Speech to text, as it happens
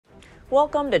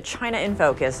Welcome to China in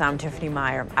Focus. I'm Tiffany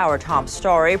Meyer. Our top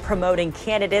story, promoting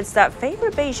candidates that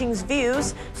favor Beijing's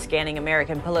views, scanning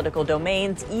American political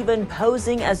domains, even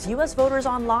posing as U.S. voters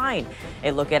online.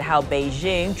 A look at how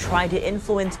Beijing tried to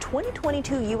influence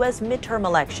 2022 U.S. midterm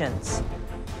elections.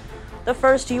 The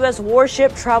first U.S.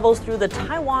 warship travels through the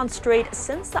Taiwan Strait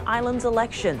since the island's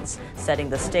elections, setting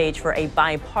the stage for a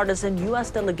bipartisan U.S.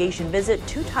 delegation visit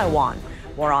to Taiwan.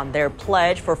 More on their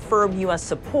pledge for firm U.S.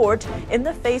 support in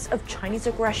the face of Chinese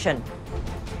aggression.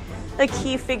 A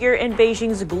key figure in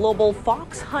Beijing's global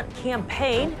fox hunt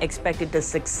campaign, expected to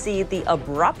succeed the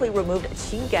abruptly removed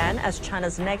Qin Gang as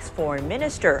China's next foreign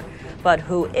minister. But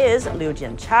who is Liu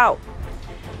Jianchao?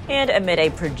 And amid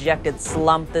a projected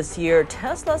slump this year,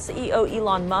 Tesla CEO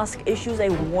Elon Musk issues a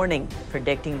warning,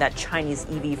 predicting that Chinese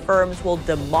EV firms will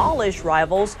demolish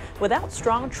rivals without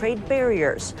strong trade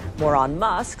barriers. More on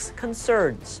Musk's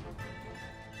concerns.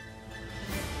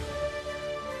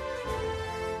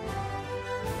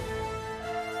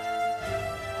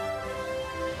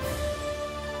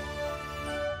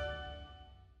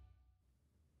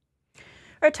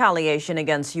 Retaliation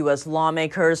against U.S.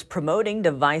 lawmakers promoting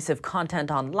divisive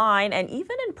content online and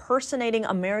even impersonating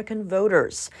American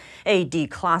voters. A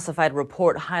declassified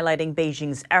report highlighting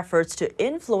Beijing's efforts to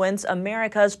influence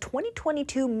America's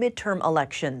 2022 midterm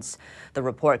elections. The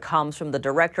report comes from the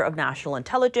Director of National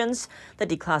Intelligence. The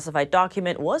declassified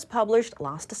document was published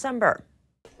last December.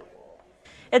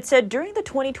 It said during the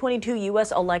 2022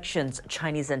 U.S. elections,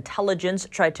 Chinese intelligence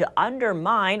tried to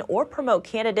undermine or promote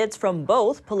candidates from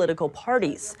both political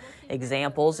parties.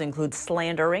 Examples include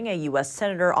slandering a U.S.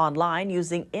 senator online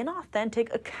using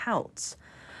inauthentic accounts.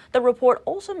 The report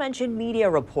also mentioned media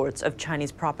reports of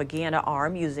Chinese propaganda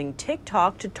arm using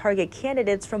TikTok to target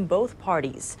candidates from both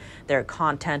parties. Their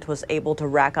content was able to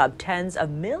rack up tens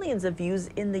of millions of views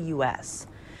in the U.S.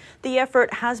 The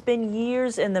effort has been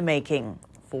years in the making.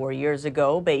 4 years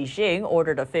ago, Beijing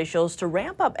ordered officials to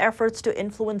ramp up efforts to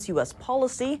influence U.S.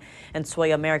 policy and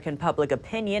sway American public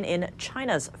opinion in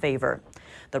China's favor.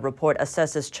 The report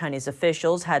assesses Chinese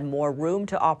officials had more room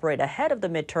to operate ahead of the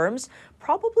midterms,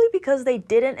 probably because they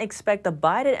didn't expect the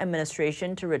Biden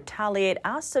administration to retaliate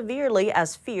as severely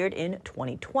as feared in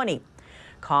 2020.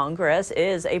 Congress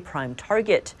is a prime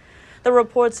target. The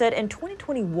report said in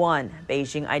 2021,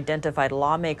 Beijing identified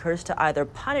lawmakers to either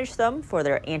punish them for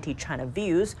their anti-China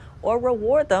views or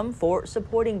reward them for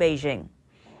supporting Beijing.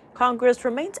 Congress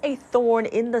remains a thorn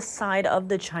in the side of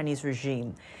the Chinese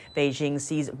regime. Beijing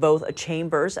sees both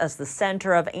chambers as the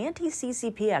center of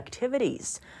anti-CCP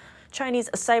activities. Chinese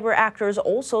cyber actors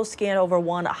also scan over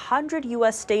 100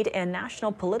 U.S. state and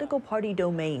national political party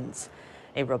domains.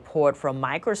 A report from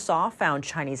Microsoft found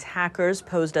Chinese hackers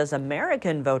posed as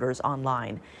American voters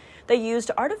online. They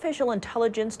used artificial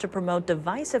intelligence to promote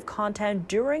divisive content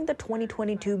during the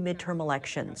 2022 midterm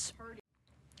elections,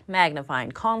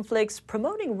 magnifying conflicts,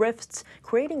 promoting rifts,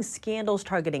 creating scandals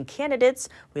targeting candidates.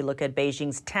 We look at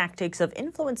Beijing's tactics of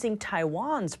influencing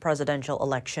Taiwan's presidential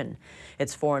election.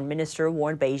 Its foreign minister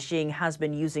warned Beijing has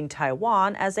been using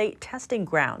Taiwan as a testing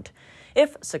ground.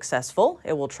 If successful,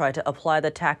 it will try to apply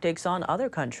the tactics on other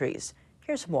countries.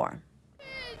 Here's more.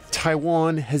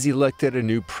 Taiwan has elected a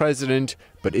new president,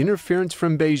 but interference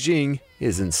from Beijing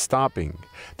isn't stopping.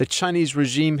 The Chinese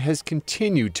regime has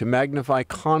continued to magnify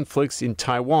conflicts in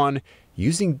Taiwan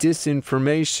using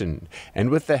disinformation, and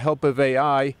with the help of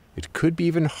AI, it could be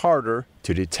even harder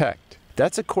to detect.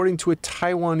 That's according to a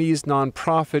Taiwanese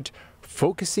nonprofit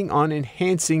focusing on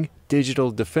enhancing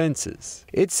digital defenses.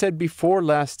 It said before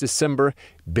last December,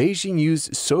 Beijing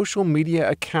used social media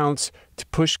accounts to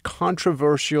push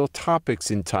controversial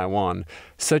topics in Taiwan,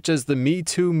 such as the Me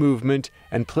Too movement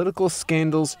and political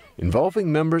scandals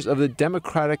involving members of the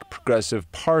Democratic Progressive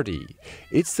Party.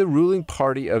 It's the ruling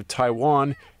party of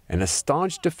Taiwan and a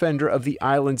staunch defender of the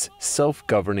island's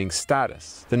self-governing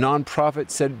status. The nonprofit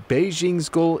said Beijing's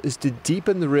goal is to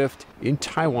deepen the rift in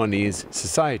Taiwanese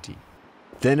society.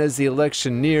 Then, as the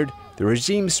election neared, the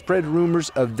regime spread rumors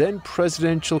of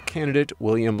then-presidential candidate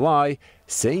William Lai,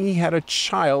 saying he had a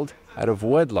child out of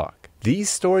wedlock. These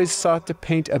stories sought to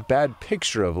paint a bad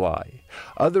picture of Lai.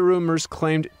 Other rumors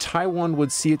claimed Taiwan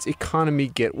would see its economy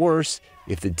get worse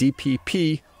if the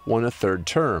DPP won a third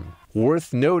term.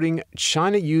 Worth noting,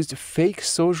 China used fake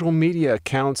social media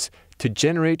accounts to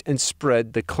generate and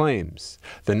spread the claims.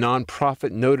 The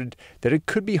nonprofit noted that it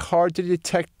could be hard to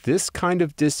detect this kind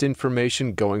of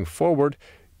disinformation going forward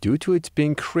due to its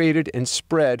being created and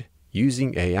spread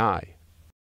using AI.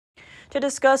 To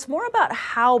discuss more about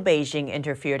how Beijing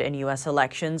interfered in U.S.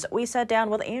 elections, we sat down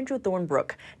with Andrew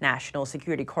Thornbrook, national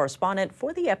security correspondent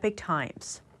for the Epoch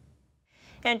Times.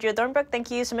 Andrew Thornbrook, thank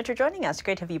you so much for joining us.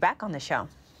 Great to have you back on the show.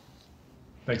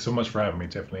 Thanks so much for having me,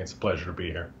 Tiffany. It's a pleasure to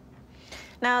be here.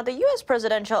 Now, the U.S.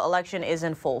 presidential election is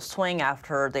in full swing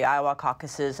after the Iowa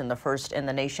caucuses and the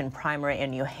first-in-the-nation primary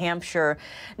in New Hampshire.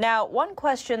 Now, one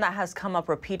question that has come up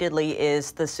repeatedly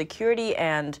is the security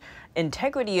and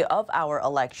integrity of our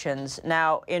elections.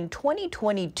 Now, in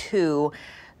 2022,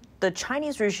 the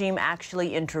Chinese regime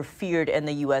actually interfered in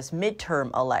the U.S.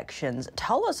 midterm elections.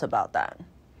 Tell us about that.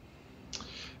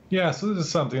 Yeah, so this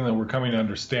is something that we're coming to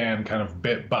understand kind of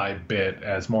bit by bit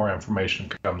as more information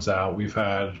comes out. We've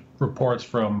had reports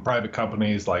from private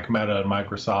companies like Meta and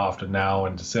Microsoft, and now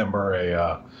in December,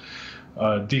 a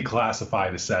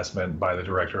declassified assessment by the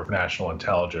Director of National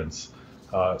Intelligence,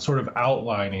 sort of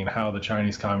outlining how the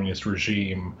Chinese Communist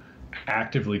regime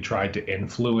actively tried to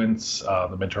influence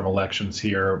the midterm elections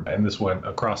here, and this went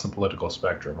across the political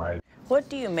spectrum, right? What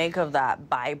do you make of that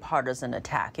bipartisan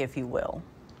attack, if you will?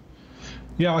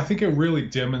 Yeah, I think it really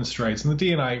demonstrates, and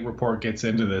the DNI report gets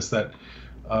into this, that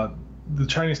the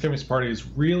Chinese Communist Party is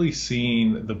really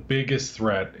seen the biggest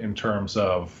threat in terms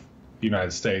of the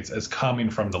United States as coming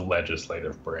from the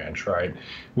legislative branch, right?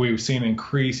 We've seen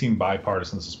increasing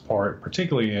bipartisan support,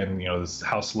 particularly in this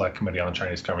House Select Committee on the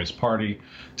Chinese Communist Party,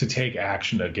 to take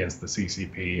action against the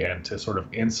CCP and to sort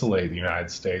of insulate the United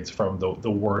States from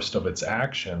the worst of its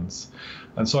actions.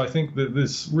 And so I think that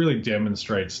this really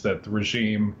demonstrates that the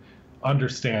regime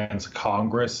understands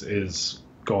Congress is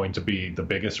going to be the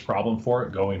biggest problem for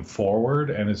it going forward,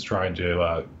 and is trying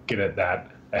to get at that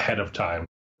ahead of time.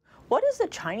 What is the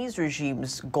Chinese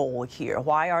regime's goal here?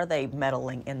 Why are they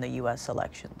meddling in the U.S.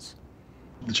 elections?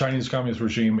 The Chinese Communist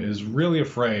regime is really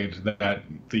afraid that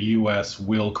the U.S.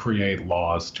 will create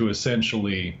laws to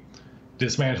essentially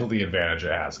dismantle the advantage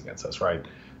it has against us, right?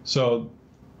 So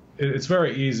it's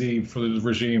very easy for the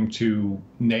regime to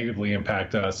negatively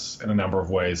impact us in a number of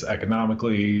ways,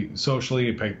 economically,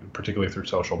 socially, particularly through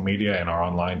social media and our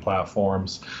online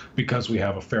platforms, because we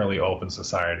have a fairly open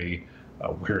society.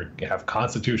 We have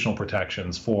constitutional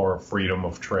protections for freedom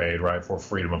of trade, right, for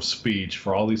freedom of speech,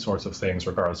 for all these sorts of things,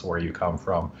 regardless of where you come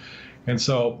from. And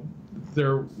so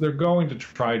they're going to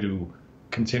try to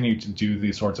continue to do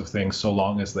these sorts of things so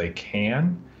long as they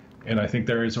can. And I think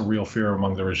there is a real fear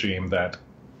among the regime that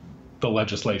the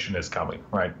legislation is coming,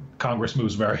 right? Congress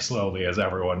moves very slowly, as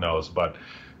everyone knows, but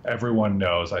everyone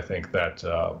knows, I think, that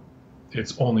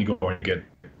it's only going to get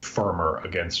firmer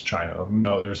against China.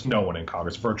 No, there's no one in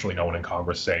Congress, virtually no one in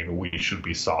Congress, saying we should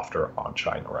be softer on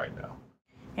China right now.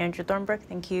 Andrew Thornbrook,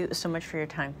 thank you so much for your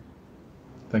time.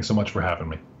 Thanks so much for having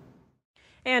me.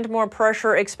 And more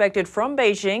pressure expected from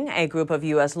Beijing. A group of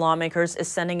U.S. lawmakers is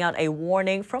sending out a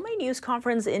warning from a news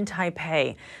conference in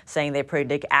Taipei, saying they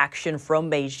predict action from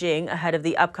Beijing ahead of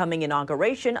the upcoming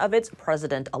inauguration of its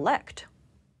president-elect.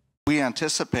 We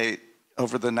anticipate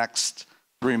over the next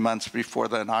 3 months before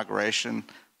the inauguration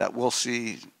that we'll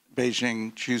see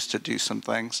Beijing choose to do some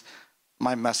things.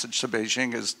 My message to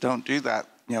Beijing is don't do that.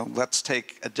 Let's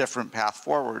take a different path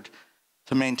forward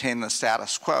to maintain the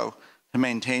status quo, to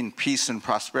maintain peace and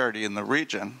prosperity in the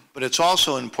region. But it's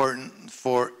also important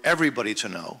for everybody to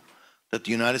know that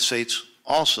the United States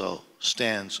also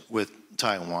stands with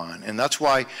Taiwan. And that's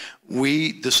why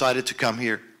we decided to come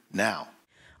here now.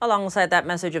 Alongside that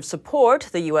message of support,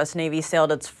 the U.S. Navy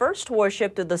sailed its first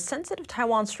warship through the sensitive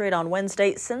Taiwan Strait on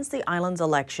Wednesday since the island's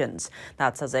elections.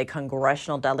 That's as a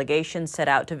congressional delegation set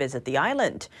out to visit the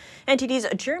island. NTD's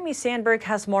Jeremy Sandberg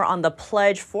has more on the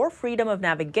pledge for freedom of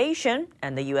navigation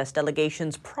and the U.S.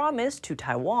 delegation's promise to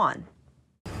Taiwan.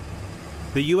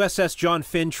 The USS John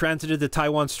Finn transited the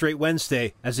Taiwan Strait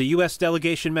Wednesday as a U.S.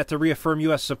 delegation met to reaffirm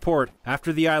U.S. support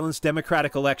after the island's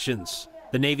democratic elections.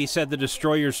 The Navy said the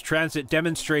destroyer's transit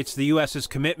demonstrates the U.S.'s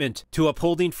commitment to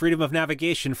upholding freedom of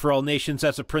navigation for all nations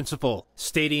as a principle,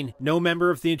 stating no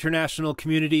member of the international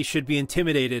community should be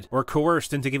intimidated or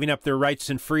coerced into giving up their rights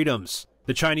and freedoms.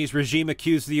 The Chinese regime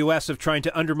accused the U.S. of trying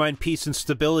to undermine peace and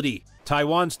stability.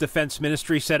 Taiwan's defense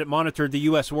ministry said it monitored the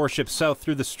U.S. warship south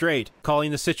through the strait,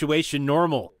 calling the situation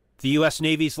normal. The U.S.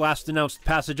 Navy's last announced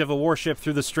passage of a warship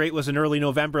through the strait was in early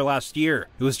November last year.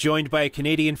 It was joined by a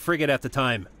Canadian frigate at the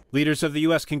time. Leaders of the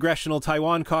U.S. Congressional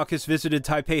Taiwan Caucus visited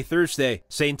Taipei Thursday,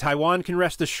 saying Taiwan can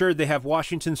rest assured they have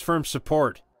Washington's firm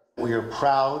support. We are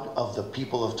proud of the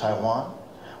people of Taiwan.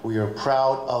 We are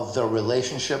proud of the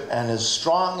relationship, and as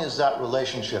strong as that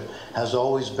relationship has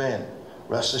always been,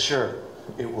 rest assured,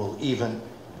 it will even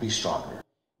be stronger.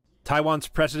 Taiwan's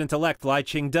president-elect Lai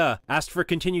Ching-te asked for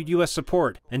continued U.S.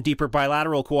 support and deeper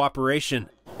bilateral cooperation.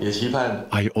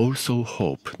 I also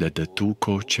hope that the two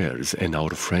co-chairs and our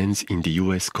friends in the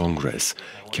US Congress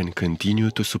can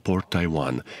continue to support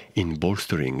Taiwan in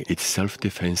bolstering its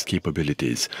self-defense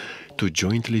capabilities to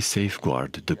jointly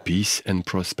safeguard the peace and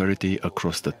prosperity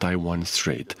across the Taiwan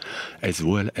Strait, as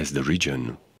well as the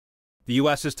region. The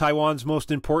U.S. is Taiwan's most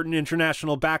important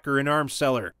international backer and arms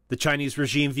seller. The Chinese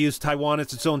regime views Taiwan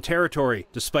as its own territory,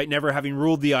 despite never having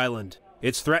ruled the island.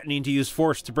 It's threatening to use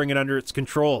force to bring it under its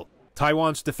control.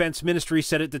 Taiwan's defense ministry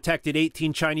said it detected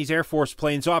 18 Chinese Air Force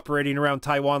planes operating around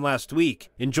Taiwan last week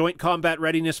in joint combat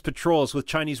readiness patrols with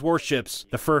Chinese warships,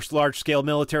 the first large-scale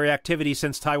military activity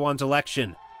since Taiwan's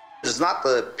election. It is not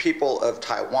the people of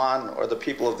Taiwan or the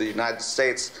people of the United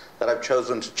States that have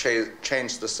chosen to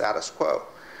change the status quo.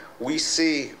 We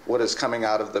see what is coming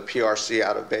out of the PRC,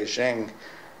 out of Beijing,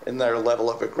 in their level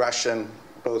of aggression,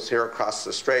 both here across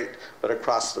the strait, but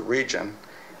across the region.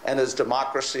 And as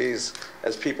democracies,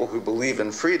 as people who believe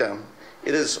in freedom,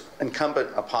 it is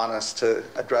incumbent upon us to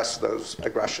address those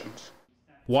aggressions.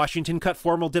 Washington cut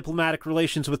formal diplomatic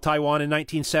relations with Taiwan in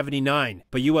 1979,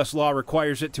 but U.S. law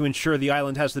requires it to ensure the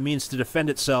island has the means to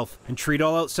defend itself and treat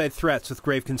all outside threats with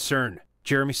grave concern.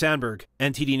 Jeremy Sandberg,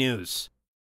 NTD News.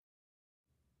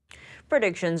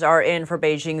 Predictions are in for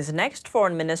Beijing's next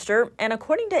foreign minister, and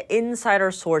according to insider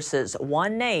sources,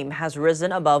 one name has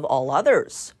risen above all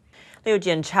others. Liu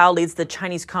Jianchao leads the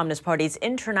Chinese Communist Party's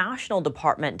international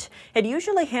department. It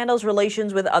usually handles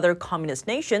relations with other communist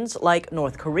nations like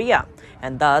North Korea,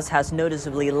 and thus has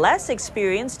noticeably less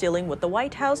experience dealing with the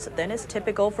White House than is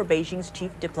typical for Beijing's chief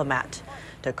diplomat.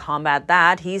 To combat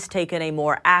that, he's taken a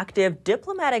more active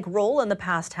diplomatic role in the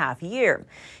past half year.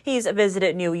 He's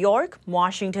visited New York,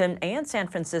 Washington, and San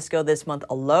Francisco this month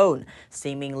alone,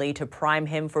 seemingly to prime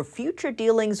him for future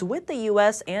dealings with the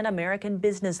U.S. and American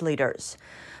business leaders.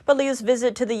 But Liu's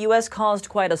visit to the U.S. caused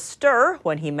quite a stir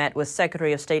when he met with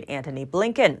Secretary of State Antony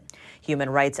Blinken. Human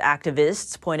rights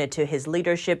activists pointed to his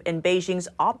leadership in Beijing's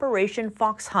Operation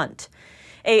Fox Hunt,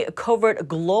 a covert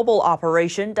global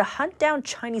operation to hunt down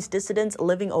Chinese dissidents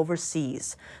living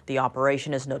overseas. The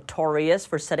operation is notorious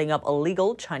for setting up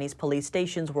illegal Chinese police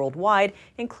stations worldwide,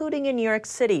 including in New York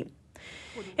City.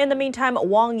 In the meantime,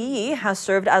 Wang Yi has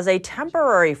served as a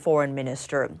temporary foreign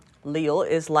minister. Liu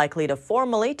is likely to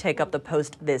formally take up the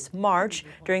post this March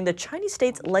during the Chinese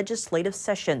state's legislative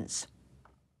sessions.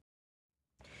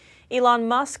 Elon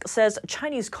Musk says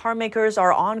Chinese car makers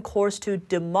are on course to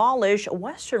demolish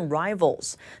Western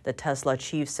rivals. The Tesla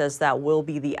chief says that will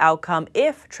be the outcome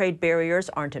if trade barriers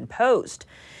aren't imposed.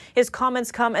 His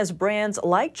comments come as brands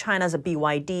like China's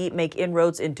BYD make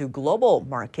inroads into global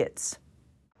markets.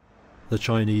 The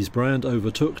Chinese brand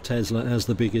overtook Tesla as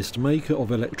the biggest maker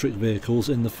of electric vehicles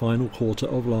in the final quarter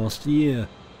of last year.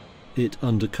 It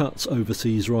undercuts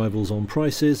overseas rivals on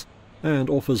prices and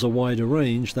offers a wider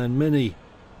range than many.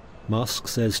 Musk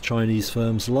says Chinese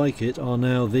firms like it are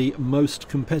now the most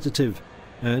competitive,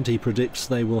 and he predicts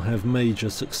they will have major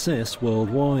success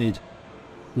worldwide.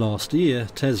 Last year,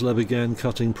 Tesla began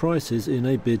cutting prices in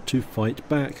a bid to fight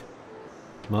back.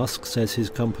 Musk says his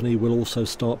company will also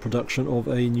start production of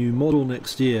a new model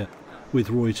next year, with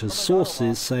Reuters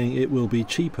sources saying it will be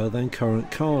cheaper than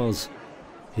current cars.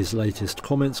 His latest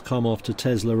comments come after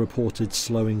Tesla reported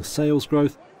slowing sales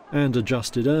growth and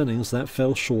adjusted earnings that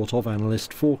fell short of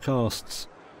analyst forecasts.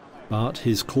 But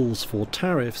his calls for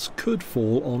tariffs could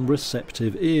fall on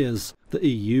receptive ears. The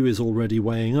EU is already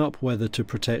weighing up whether to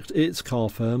protect its car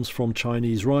firms from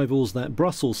Chinese rivals that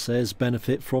Brussels says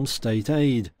benefit from state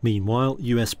aid. Meanwhile,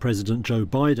 US President Joe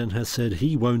Biden has said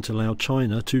he won't allow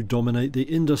China to dominate the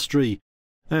industry.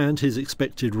 And his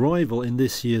expected rival in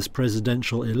this year's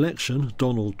presidential election,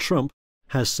 Donald Trump,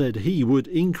 has said he would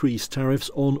increase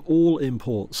tariffs on all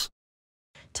imports.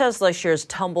 Tesla shares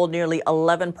tumbled nearly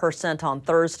 11% on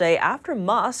Thursday after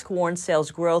Musk warned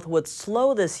sales growth would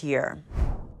slow this year.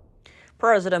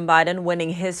 President Biden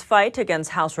winning his fight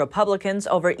against House Republicans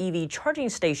over EV charging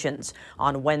stations.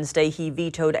 On Wednesday, he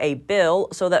vetoed a bill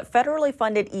so that federally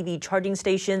funded EV charging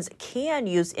stations can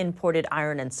use imported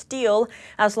iron and steel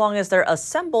as long as they're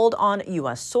assembled on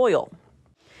U.S. soil.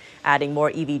 Adding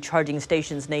more EV charging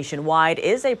stations nationwide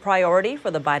is a priority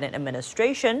for the Biden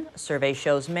administration. A survey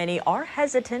shows many are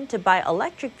hesitant to buy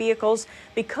electric vehicles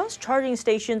because charging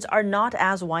stations are not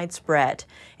as widespread.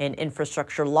 An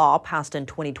infrastructure law passed in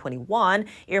 2021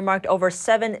 earmarked over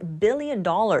 $7 billion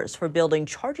for building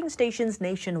charging stations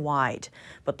nationwide.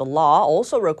 But the law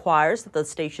also requires that the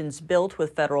stations built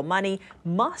with federal money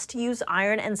must use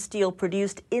iron and steel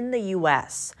produced in the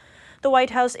U.S. The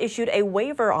White House issued a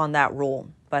waiver on that rule.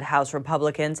 But House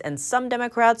Republicans and some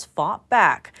Democrats fought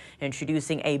back,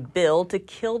 introducing a bill to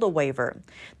kill the waiver.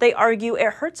 They argue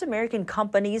it hurts American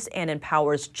companies and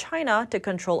empowers China to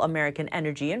control American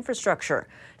energy infrastructure.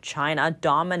 China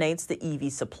dominates the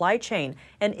EV supply chain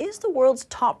and is the world's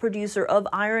top producer of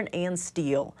iron and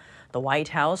steel. The White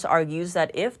House argues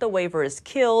that if the waiver is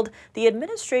killed, the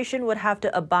administration would have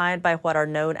to abide by what are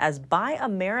known as Buy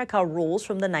America rules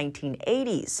from the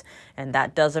 1980s, and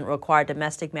that doesn't require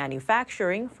domestic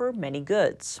manufacturing for many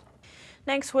goods.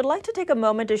 Next, we'd like to take a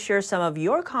moment to share some of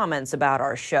your comments about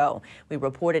our show. We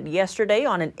reported yesterday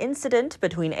on an incident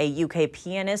between a UK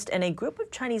pianist and a group of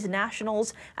Chinese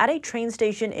nationals at a train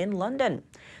station in London.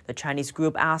 The Chinese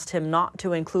group asked him not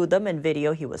to include them in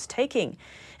video he was taking.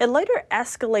 It later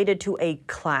escalated to a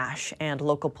clash, and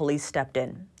local police stepped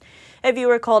in. A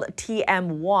viewer called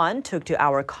TM1 took to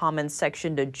our comments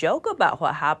section to joke about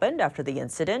what happened after the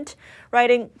incident,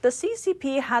 writing, "The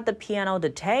CCP had the piano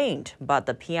detained, but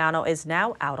the piano is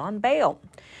now out on bail."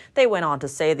 They went on to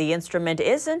say the instrument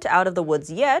isn't out of the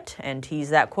woods yet, and teased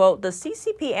that, quote, "The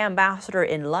CCP ambassador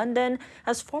in London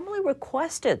has formally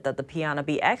requested that the piano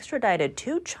be extradited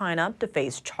to China to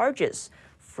face charges.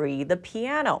 Free the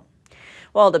piano."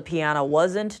 While the piano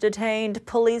wasn't detained,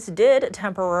 police did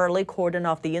temporarily cordon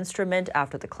off the instrument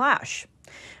after the clash.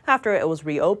 After it was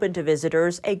reopened to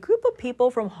visitors, a group of people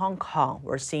from Hong Kong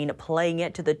were seen playing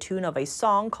it to the tune of a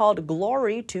song called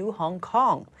 "Glory to Hong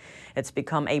Kong." It's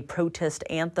become a protest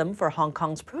anthem for Hong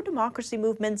Kong's pro-democracy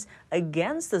movements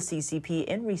against the CCP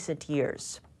in recent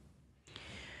years.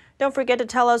 Don't forget to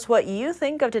tell us what you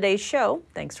think of today's show.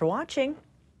 Thanks for watching.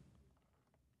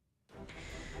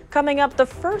 Coming up, the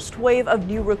first wave of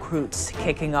new recruits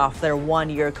kicking off their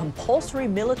one-year compulsory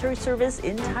military service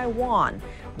in Taiwan.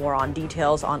 More on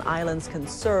details on island's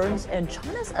concerns and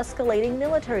China's escalating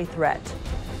military threat.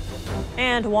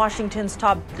 And Washington's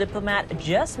top diplomat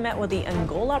just met with the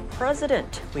Angola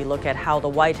president. We look at how the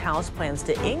White House plans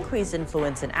to increase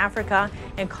influence in Africa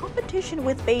and competition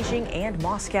with Beijing and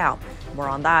Moscow. More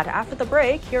on that after the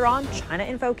break here on China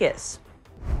in Focus.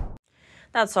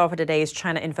 That's all for today's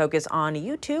China in Focus on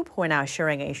YouTube. We're now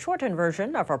sharing a shortened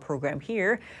version of our program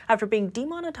here after being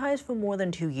demonetized for more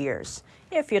than 2 years.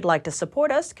 If you'd like to support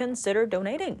us, consider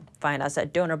donating. Find us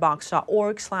at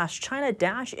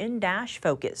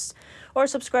donorbox.org/China-in-focus or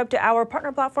subscribe to our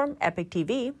partner platform, Epic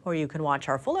TV, where you can watch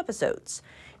our full episodes.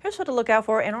 Here's what to look out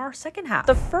for in our second half.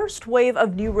 The first wave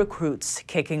of new recruits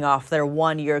kicking off their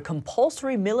one-year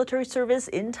compulsory military service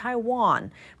in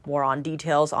Taiwan. More on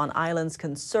details on island's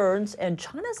concerns and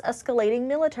China's escalating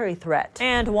military threat.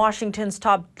 And Washington's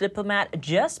top diplomat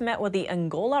just met with the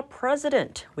Angola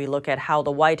president. We look at how the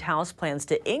White House plans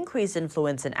to increase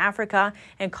influence in Africa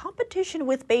and competition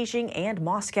with Beijing and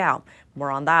Moscow. More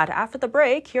on that after the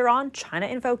break here on China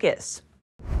in Focus.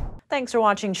 Thanks for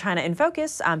watching China in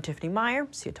Focus. I'm Tiffany Meyer.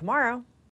 See you tomorrow.